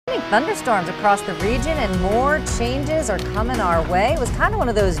Thunderstorms across the region and more changes are coming our way. It was kind of one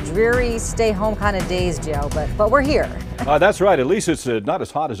of those dreary stay home kind of days, Joe, but we're here. That's right. At least it's not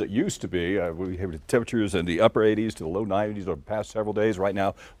as hot as it used to be. We have temperatures in the upper 80s to the low 90s over the past several days. Right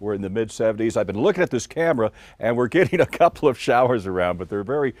now, we're in the mid 70s. I've been looking at this camera, and we're getting a couple of showers around, but they're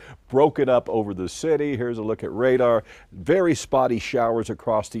very broken up over the city. Here's a look at radar. Very spotty showers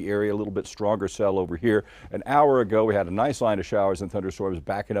across the area, a little bit stronger cell over here. An hour ago, we had a nice line of showers and thunderstorms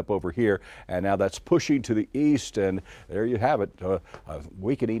backing up over here, and now that's pushing to the east, and there you have it, a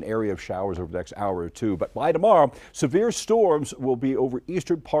weakening area of showers over the next hour or two. But by tomorrow, severe storms will be over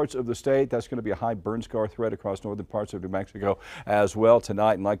eastern parts of the state. That's going to be a high burn scar threat across northern parts of New Mexico as well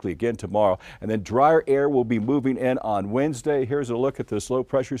tonight and likely again tomorrow. And then drier air will be moving in on Wednesday. Here's a look at this low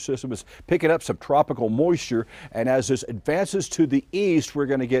pressure system. It's picking up some tropical moisture, and as this advances to the east, we're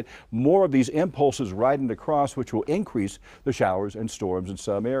going to get more of these impulses riding across, which will increase the showers and storms in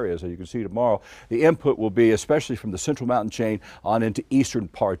some areas. As you can see tomorrow, the input will be especially from the central mountain chain on into eastern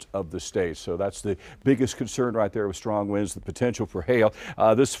parts of the state. So that's the biggest concern right there with strong winds, the potential for hail.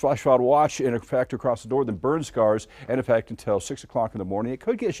 This flash flood watch in effect across the northern burn scars in effect until 6 o'clock in the morning. It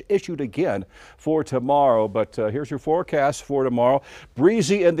could get issued again for tomorrow, but here's your forecast for tomorrow.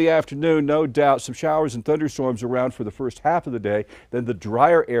 Breezy in the afternoon, no doubt. Some showers and thunderstorms around for the first half of the day. Then the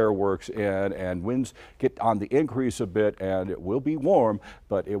drier air works in and winds get on the increase a bit, and it will be warm,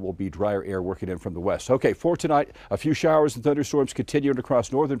 but it will be drier air working in from the west. Okay, for tonight, a few showers and thunderstorms continuing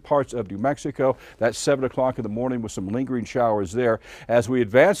across northern parts of New Mexico. That's 7 o'clock in the morning with some lingering showers there. As we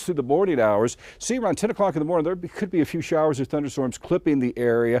advance through the morning hours, see around 10 o'clock in the morning, there could be a few showers or thunderstorms clipping the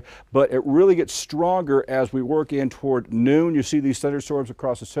area, but it really gets stronger as we work in toward noon. You see these thunderstorms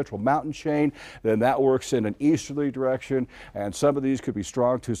across the central mountain chain, then that works in an easterly direction, and some of these could be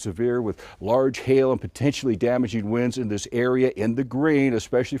strong to severe with large hail and potentially damaging winds in this area in the green,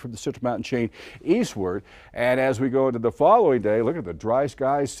 especially from the central mountain chain eastward. And as we go into the following day, look at the dry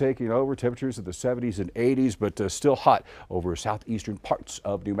skies taking over, temperatures in the 70s and 80s, but still hot over southeastern parts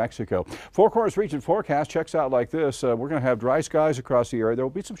of New Mexico. Four Corners region forecast checks out like this. We're going to have dry skies across the area. There will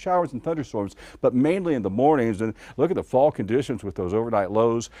be some showers and thunderstorms, but mainly in the mornings. And look at the fall conditions with those overnight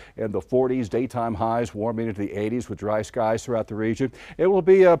lows in the 40s, daytime highs warming into the 80s with dry skies throughout the region. It will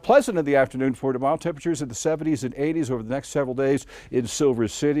be pleasant in the afternoon for tomorrow. Temperatures in the 70s and 80s over the next several days in Silver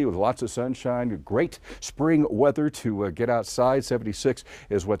City with lots of sunshine. Great spring weather to get outside. 76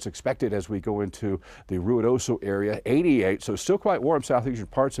 is what's expected as we go into the Ruidoso area. 88, so still quite warm southeastern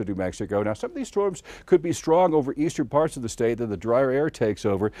parts of New Mexico. Now, some of these storms could be strong over eastern parts of the state. Then the drier air takes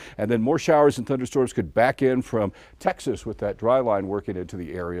over, and then more showers and thunderstorms could back in from Texas with that dry line working into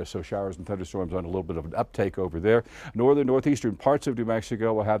the area. So showers and thunderstorms on a little bit of an uptake over there. Northern, northeastern parts of New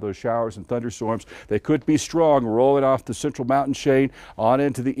Mexico will have those showers and thunderstorms. They could be strong, rolling off the central mountain chain on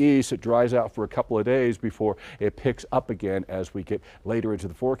into the east. It dries out for a couple of days before it picks up again as we get later into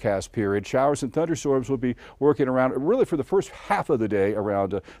the forecast period. Showers and thunderstorms will be working around really for the first half of the day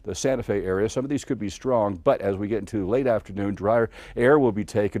around the Santa Fe area. Some of these could be strong, but as we get into late afternoon, drier air will be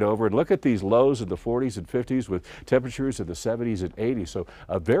taken over. And look at these lows in the 40s and 50s with temperatures in the 70s and 80s. So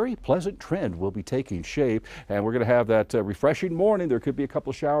a very pleasant trend will be taking shape, and we're going to have that refreshing morning. There could be a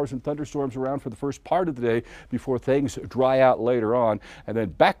couple of showers and thunderstorms around for the first part of the day before things dry out later on, and then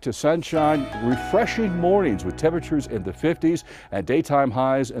back to sunshine, refreshing mornings with temperatures in the 50s and daytime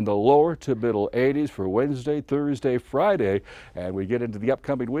highs in the lower to middle 80s for Wednesday, Thursday, Friday, and we get into the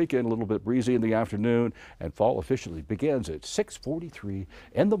upcoming weekend, a little bit breezy in the afternoon, and fall officially begins at 6:43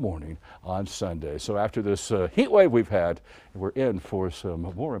 in the morning on Sunday. So after this heat wave we've had, we're in for some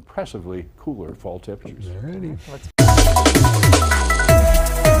more impressively cooler fall temperatures. Alrighty. Let's